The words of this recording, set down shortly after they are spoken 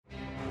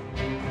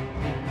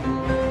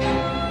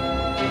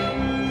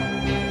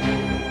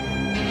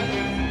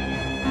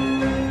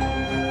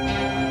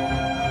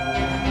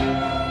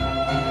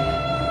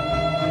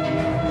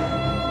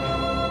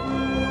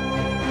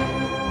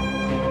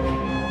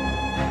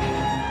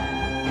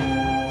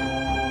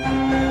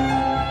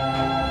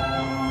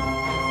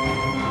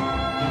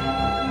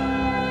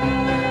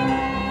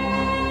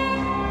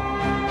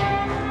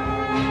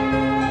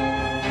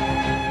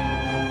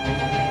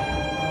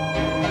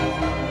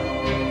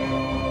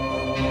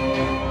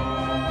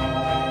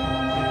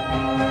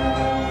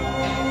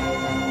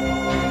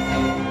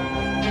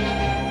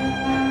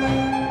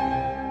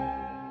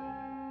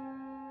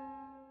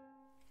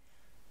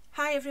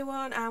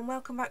and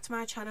welcome back to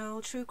my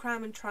channel, True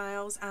Crime and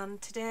Trials,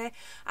 and today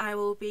I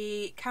will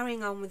be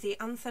carrying on with the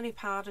Anthony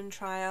Pardon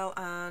trial,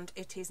 and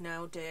it is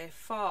now day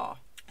 4.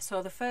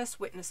 So the first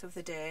witness of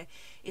the day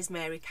is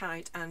Mary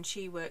Kite, and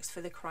she works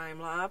for the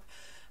crime lab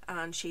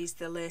and she's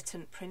the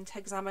latent print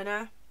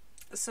examiner.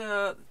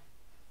 So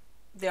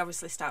they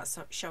obviously start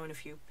showing a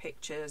few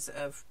pictures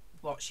of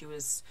what she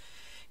was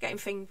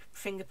getting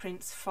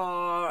fingerprints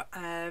for,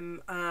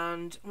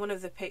 and one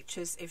of the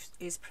pictures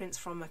is prints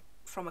from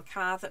a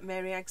car that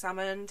Mary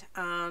examined,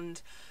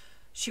 and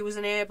she was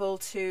unable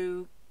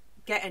to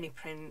get any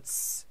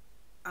prints,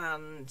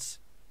 and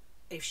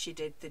if she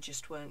did, they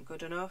just weren't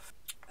good enough.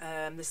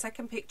 The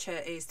second picture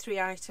is 3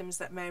 items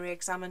that Mary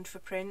examined for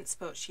prints,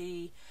 but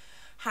she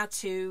had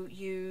to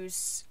do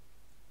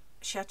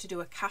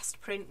a cast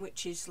print,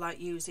 which is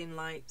like using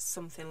like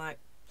something like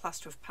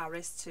plaster of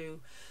Paris to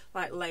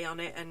like lay on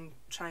it and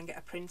try and get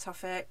a print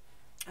off it.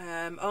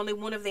 Only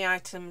one of the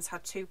items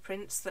had 2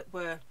 prints that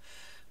were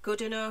good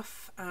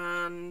enough,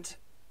 and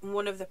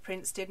one of the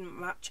prints didn't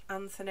match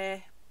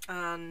Anthony,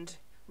 and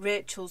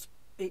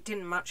it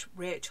didn't match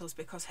Rachel's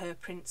because her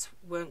prints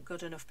weren't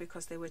good enough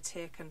because they were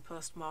taken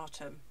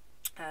post-mortem.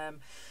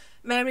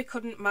 Mary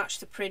couldn't match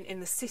the print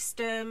in the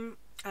system,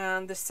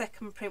 and the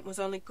second print was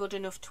only good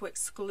enough to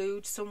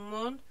exclude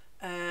someone,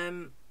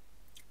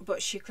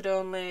 but she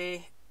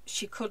couldn't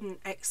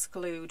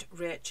exclude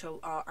Rachel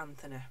or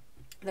Anthony.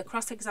 The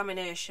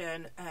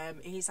cross-examination,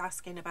 he's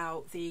asking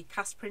about the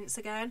cast prints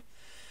again,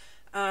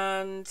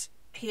 and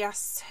he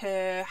asks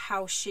her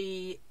how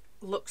she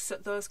looks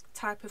at those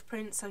type of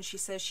prints, and she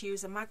says she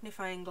uses a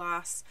magnifying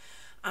glass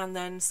and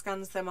then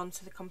scans them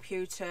onto the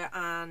computer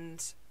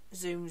and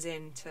zooms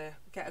in to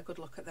get a good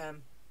look at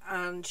them.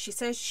 And she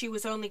says she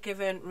was only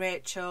given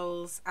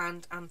Rachel's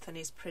and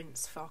Anthony's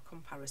prints for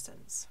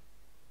comparisons.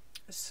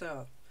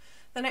 So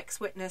the next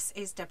witness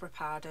is Deborah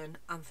Pardon,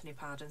 Anthony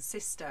Pardon's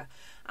sister,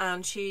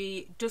 and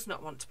she does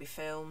not want to be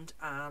filmed,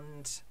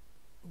 and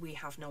we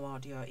have no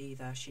audio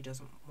either. She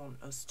doesn't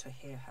want us to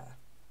hear her,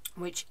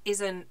 which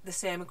isn't the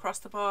same across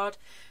the board.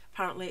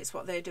 Apparently it's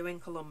what they do in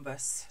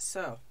Columbus.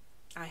 So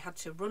I had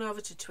to run over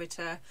to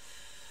Twitter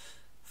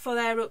for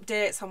their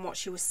updates on what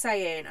she was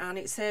saying, and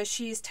it says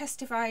she is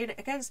testifying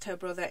against her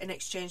brother in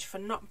exchange for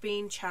not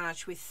being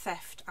charged with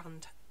theft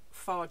and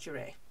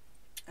forgery.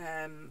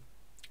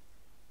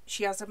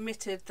 She has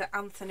admitted that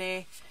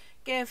Anthony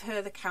gave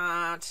her the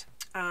card,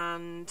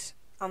 and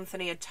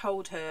Anthony had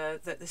told her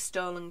that the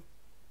stolen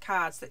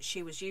cards that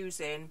she was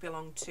using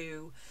belonged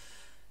to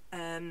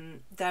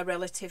their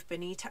relative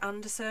Benita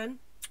Anderson.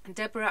 And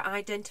Deborah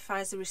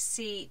identifies the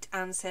receipt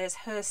and says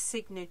her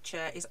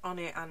signature is on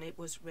it, and it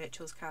was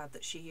Rachel's card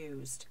that she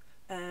used.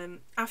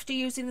 After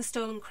using the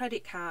stolen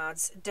credit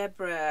cards,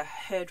 Deborah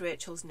heard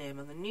Rachel's name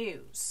on the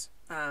news,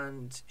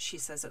 and she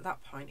says at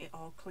that point it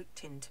all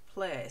clicked into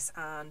place,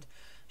 and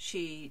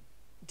she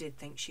did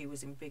think she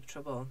was in big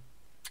trouble.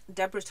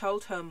 Deborah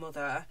told her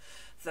mother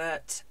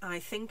that, "I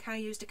think I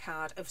used a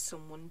card of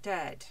someone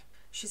dead."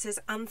 She says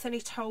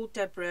Anthony told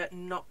Deborah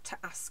not to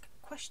ask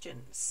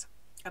questions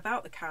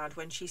about the card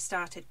when she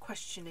started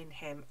questioning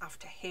him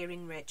after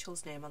hearing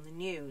Rachel's name on the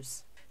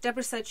news.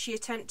 Deborah said she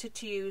attempted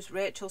to use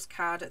Rachel's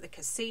card at the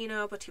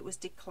casino, but it was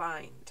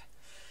declined.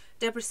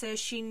 Deborah says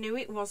she knew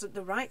it wasn't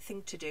the right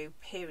thing to do,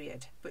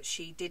 period, but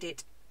she did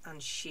it,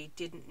 and she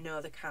didn't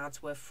know the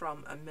cards were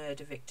from a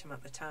murder victim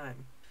at the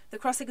time. The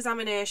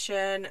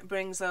cross-examination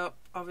brings up,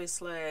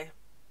 obviously,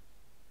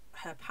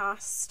 her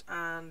past,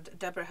 and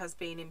Deborah has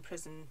been in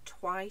prison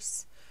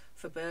twice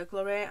for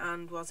burglary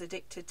and was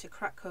addicted to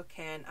crack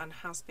cocaine and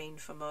has been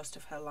for most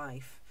of her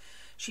life.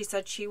 She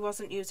said she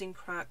wasn't using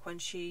crack when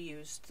she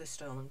used the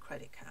stolen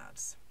credit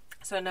cards.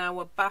 So now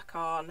we're back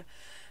on,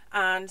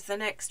 and the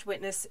next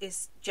witness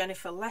is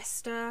Jennifer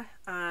Lester,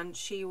 and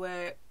she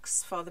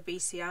works for the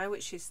BCI,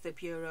 which is the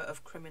Bureau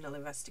of Criminal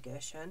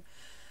Investigation.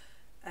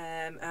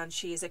 And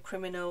she is a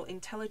criminal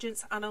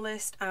intelligence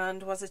analyst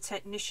and was a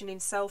technician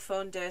in cell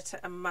phone data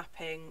and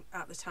mapping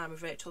at the time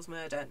of Rachel's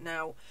murder.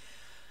 Now,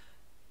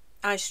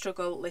 I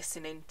struggle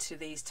listening to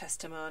these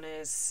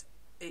testimonies.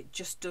 It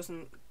just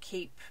doesn't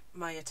keep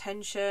my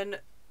attention.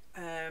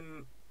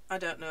 I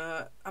don't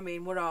know. I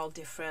mean, we're all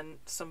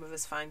different. Some of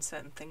us find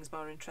certain things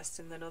more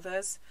interesting than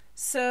others.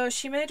 So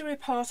she made a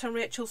report on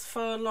Rachel's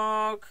phone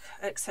log,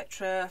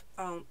 etc.,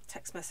 on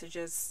text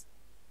messages,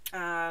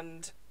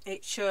 and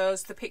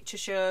the picture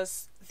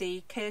shows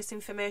the case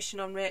information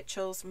on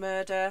Rachel's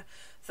murder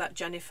that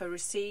Jennifer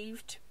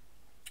received,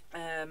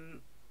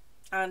 and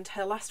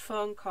her last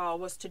phone call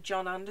was to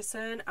John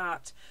Anderson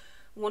at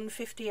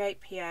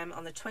 1:58 p.m.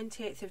 on the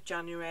 28th of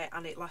January,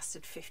 and it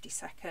lasted 50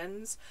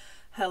 seconds.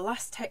 Her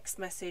last text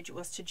message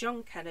was to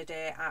John Kennedy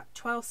at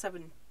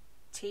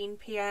 12:17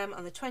 p.m.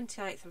 on the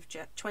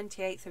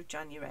 28th of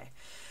January.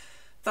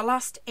 The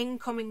last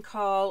incoming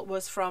call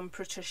was from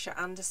Patricia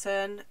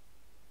Anderson,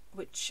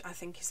 which I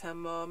think is her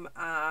mum.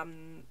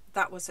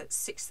 That was at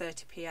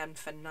 6:30 p.m.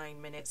 for 9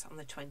 minutes on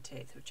the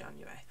 28th of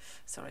January.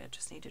 Sorry, I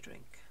just need a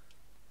drink.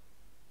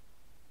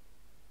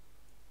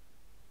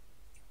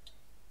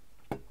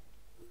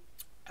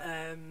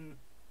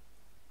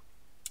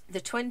 The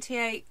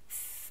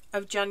 28th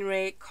of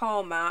January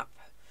call map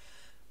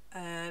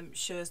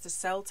shows the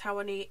cell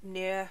tower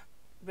near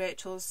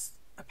Rachel's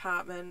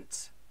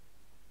apartment.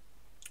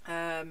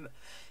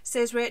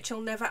 Says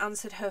Rachel never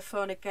answered her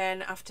phone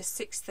again after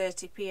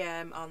 6:30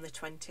 p.m. on the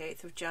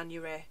 28th of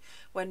January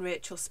when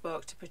Rachel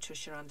spoke to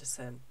Patricia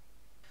Anderson.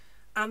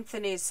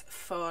 Anthony's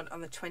phone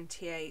on the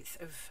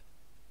 28th of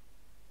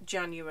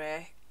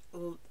January,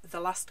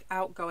 the last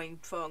outgoing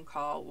phone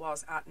call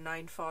was at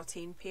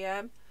 9:14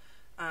 p.m.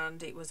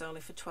 and it was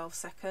only for 12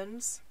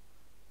 seconds.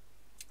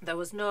 There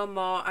was no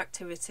more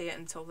activity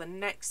until the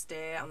next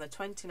day on the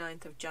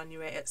 29th of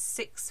January at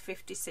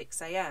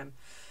 6:56 a.m.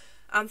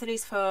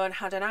 Anthony's phone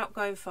had an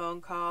outgoing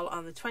phone call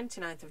on the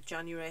 29th of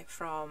January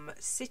from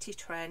City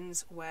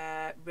Trends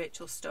where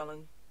Rachel's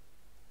stolen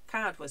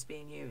card was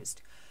being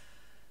used.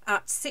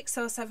 At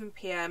 6:07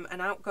 p.m. an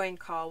outgoing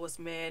call was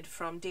made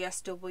from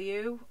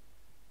DSW,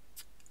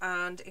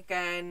 and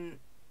again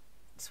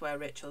it's where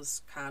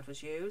Rachel's card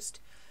was used.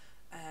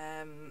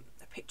 A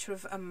picture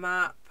of a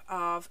map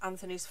of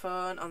Anthony's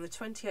phone on the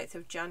 28th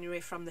of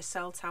January from the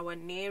cell tower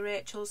near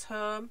Rachel's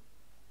home.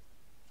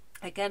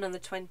 Again on the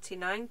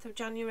 29th of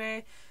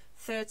January,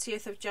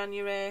 30th of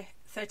January,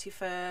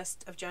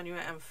 31st of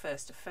January and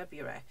 1st of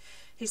February.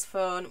 His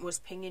phone was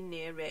pinging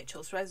near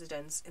Rachel's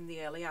residence in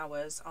the early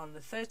hours on the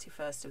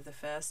 31st of the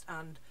 1st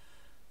and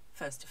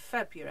 1st of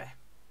February.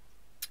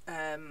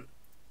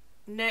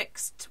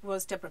 Next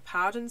was Deborah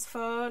Pardon's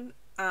phone,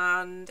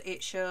 and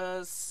it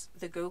shows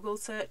the Google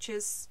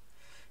searches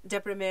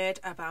Deborah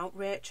made about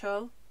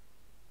Rachel.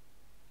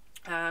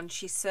 And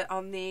she said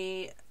on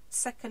the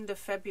 2nd of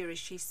February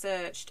she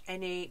searched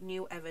any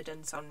new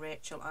evidence on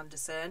Rachel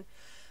Anderson,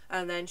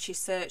 and then she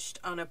searched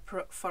on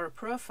for a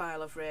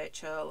profile of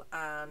Rachel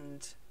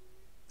and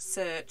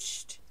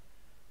searched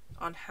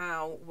on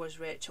how was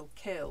Rachel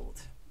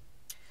killed.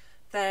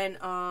 Then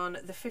on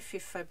the 5th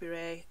of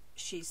February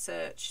she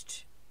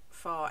searched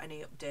for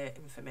any update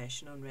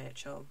information on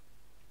Rachel.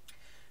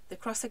 The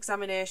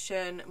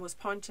cross-examination was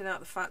pointing out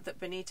the fact that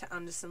Benita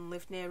Anderson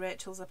lived near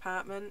Rachel's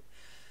apartment,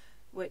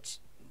 which,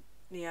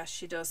 yeah,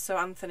 she does. So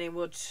Anthony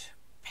would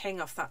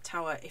ping off that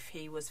tower if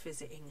he was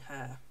visiting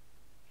her,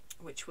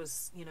 which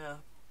was, you know,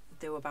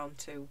 they were bound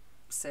to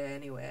say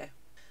anyway.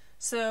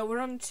 So we're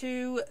on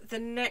to the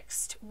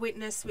next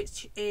witness,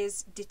 which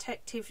is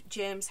Detective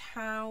James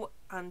Howe,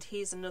 and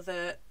he's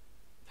another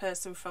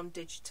person from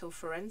Digital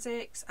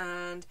Forensics,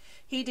 and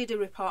he did a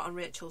report on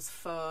Rachel's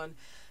phone.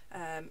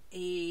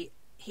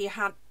 He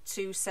had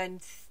to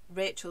send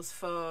Rachel's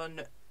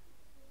phone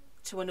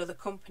to another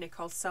company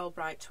called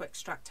Cellbrite to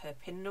extract her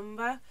PIN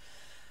number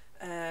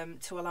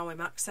to allow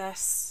him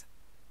access.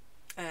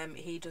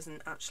 He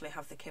doesn't actually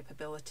have the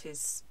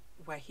capabilities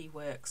where he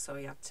works, so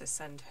he had to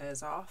send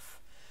hers off.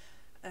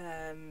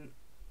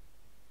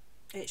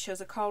 It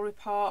shows a call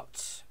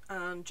report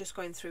and just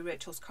going through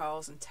Rachel's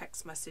calls and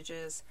text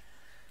messages,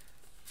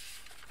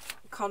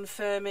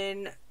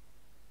 confirming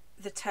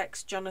the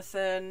text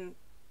Jonathan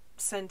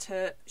sent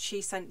her. She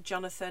sent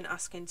Jonathan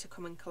asking to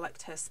come and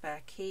collect her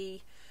spare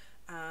key,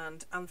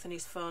 and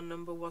Anthony's phone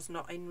number was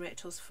not in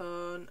Rachel's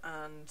phone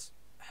and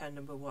her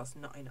number was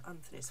not in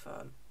Anthony's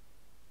phone.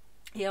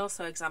 He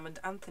also examined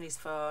Anthony's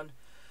phone,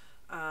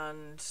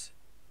 and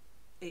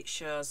it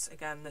shows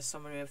again the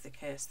summary of the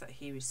case that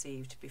he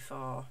received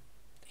before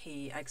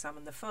he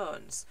examined the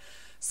phones.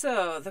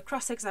 So the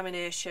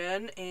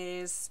cross-examination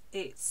is,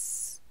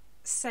 it's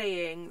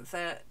saying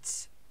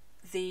that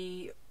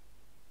the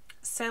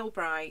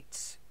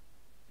Cellbrite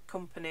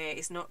company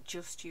is not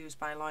just used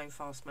by law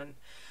enforcement.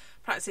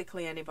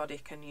 Practically anybody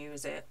can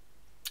use it,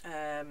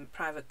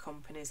 private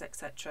companies,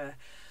 etc.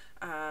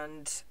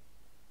 And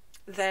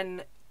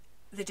then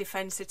the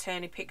defence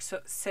attorney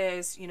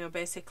says, you know,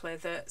 basically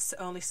that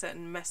only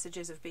certain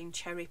messages have been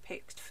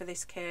cherry-picked for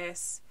this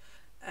case,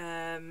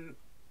 and,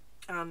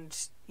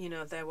 you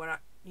know, there were,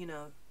 you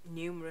know,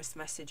 numerous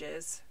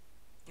messages,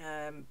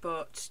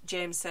 but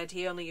James said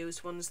he only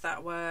used ones that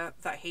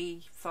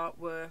he thought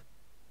were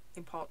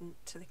important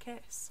to the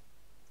case.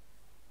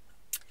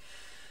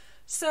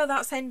 So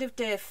that's end of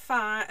day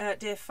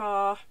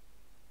 4.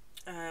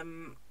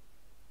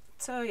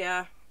 So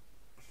yeah,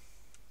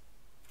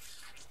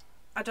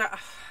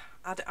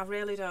 I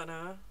really don't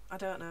know. I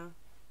don't know.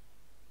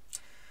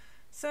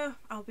 So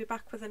I'll be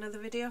back with another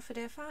video for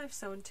day 5.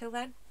 So until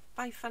then,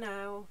 bye for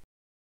now.